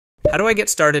How do I get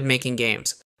started making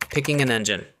games? Picking an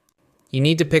engine. You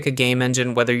need to pick a game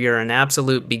engine whether you're an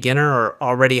absolute beginner or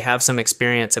already have some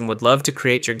experience and would love to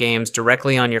create your games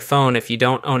directly on your phone. If you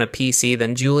don't own a PC,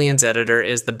 then Julian's Editor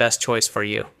is the best choice for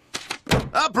you.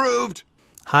 Approved!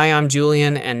 Hi, I'm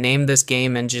Julian, and name this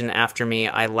game engine after me.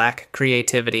 I lack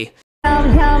creativity.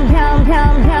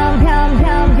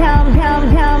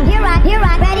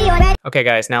 Okay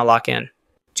guys, now lock in.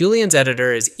 Julian's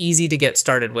Editor is easy to get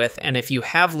started with, and if you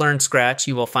have learned Scratch,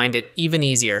 you will find it even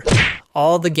easier.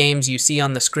 All the games you see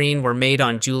on the screen were made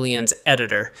on Julian's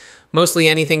Editor. Mostly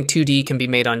anything 2D can be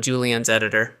made on Julian's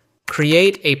Editor.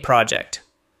 Create a project.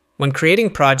 When creating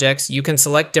projects, you can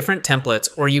select different templates,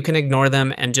 or you can ignore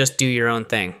them and just do your own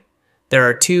thing. There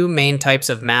are two main types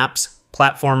of maps,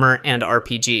 platformer and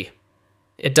RPG.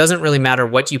 It doesn't really matter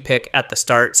what you pick at the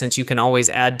start, since you can always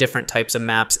add different types of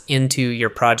maps into your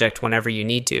project whenever you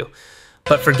need to.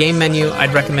 But for game menu,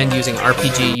 I'd recommend using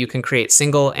RPG. You can create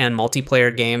single and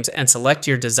multiplayer games and select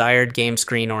your desired game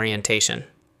screen orientation.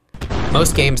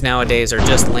 Most games nowadays are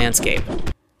just landscape.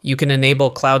 You can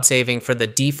enable cloud saving for the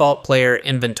default player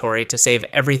inventory to save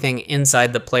everything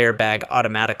inside the player bag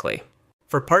automatically.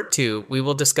 For part 2, we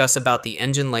will discuss about the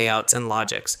engine layouts and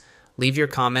logics. Leave your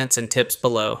comments and tips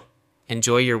below.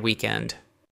 Enjoy your weekend.